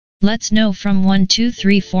Let's know from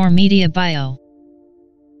 1234 Media Bio.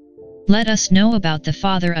 Let us know about the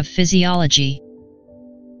Father of Physiology.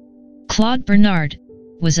 Claude Bernard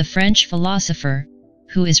was a French philosopher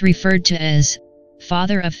who is referred to as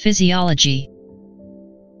Father of Physiology.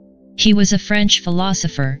 He was a French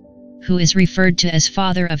philosopher who is referred to as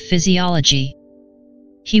Father of Physiology.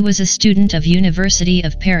 He was a student of University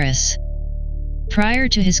of Paris. Prior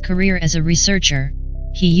to his career as a researcher,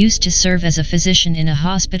 he used to serve as a physician in a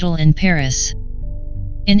hospital in Paris.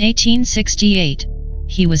 In 1868,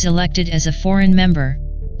 he was elected as a foreign member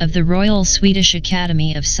of the Royal Swedish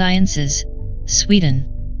Academy of Sciences, Sweden.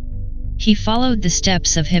 He followed the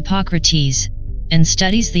steps of Hippocrates and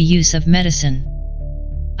studies the use of medicine.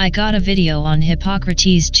 I got a video on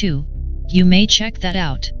Hippocrates too, you may check that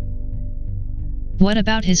out. What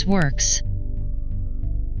about his works?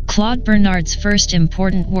 Claude Bernard's first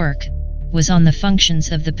important work was on the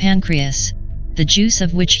functions of the pancreas, the juice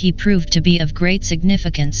of which he proved to be of great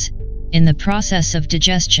significance in the process of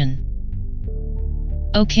digestion.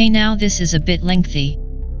 Okay, now this is a bit lengthy.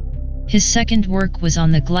 His second work was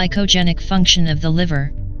on the glycogenic function of the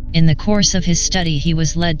liver. In the course of his study he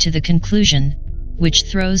was led to the conclusion, which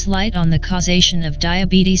throws light on the causation of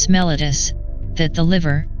diabetes mellitus, that the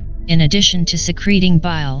liver, in addition to secreting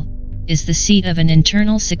bile, is the seat of an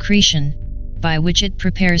internal secretion, by which it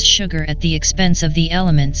prepares sugar at the expense of the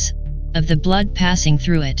elements of the blood passing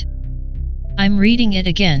through it. I'm reading it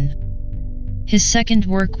again. His second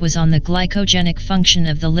work was on the glycogenic function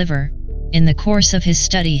of the liver. In the course of his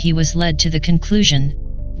study he was led to the conclusion,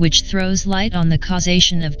 which throws light on the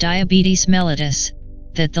causation of diabetes mellitus,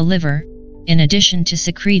 that the liver, in addition to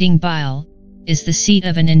secreting bile, is the seat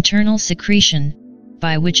of an internal secretion,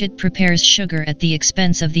 by which it prepares sugar at the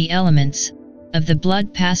expense of the elements of the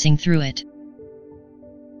blood passing through it.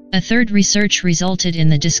 A third research resulted in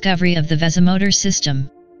the discovery of the vasomotor system.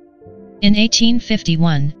 In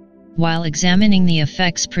 1851, while examining the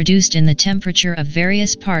effects produced in the temperature of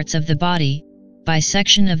various parts of the body, by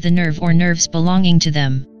section of the nerve or nerves belonging to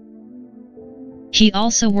them. He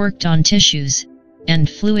also worked on tissues and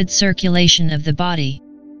fluid circulation of the body.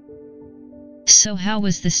 So how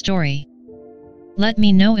was the story? Let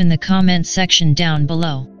me know in the comment section down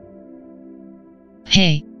below.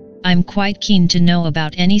 Hey, I'm quite keen to know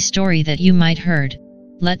about any story that you might heard.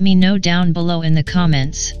 Let me know down below in the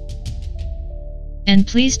comments. And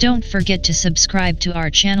please don't forget to subscribe to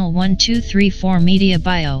our channel 1234 Media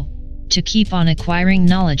Bio, to keep on acquiring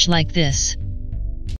knowledge like this.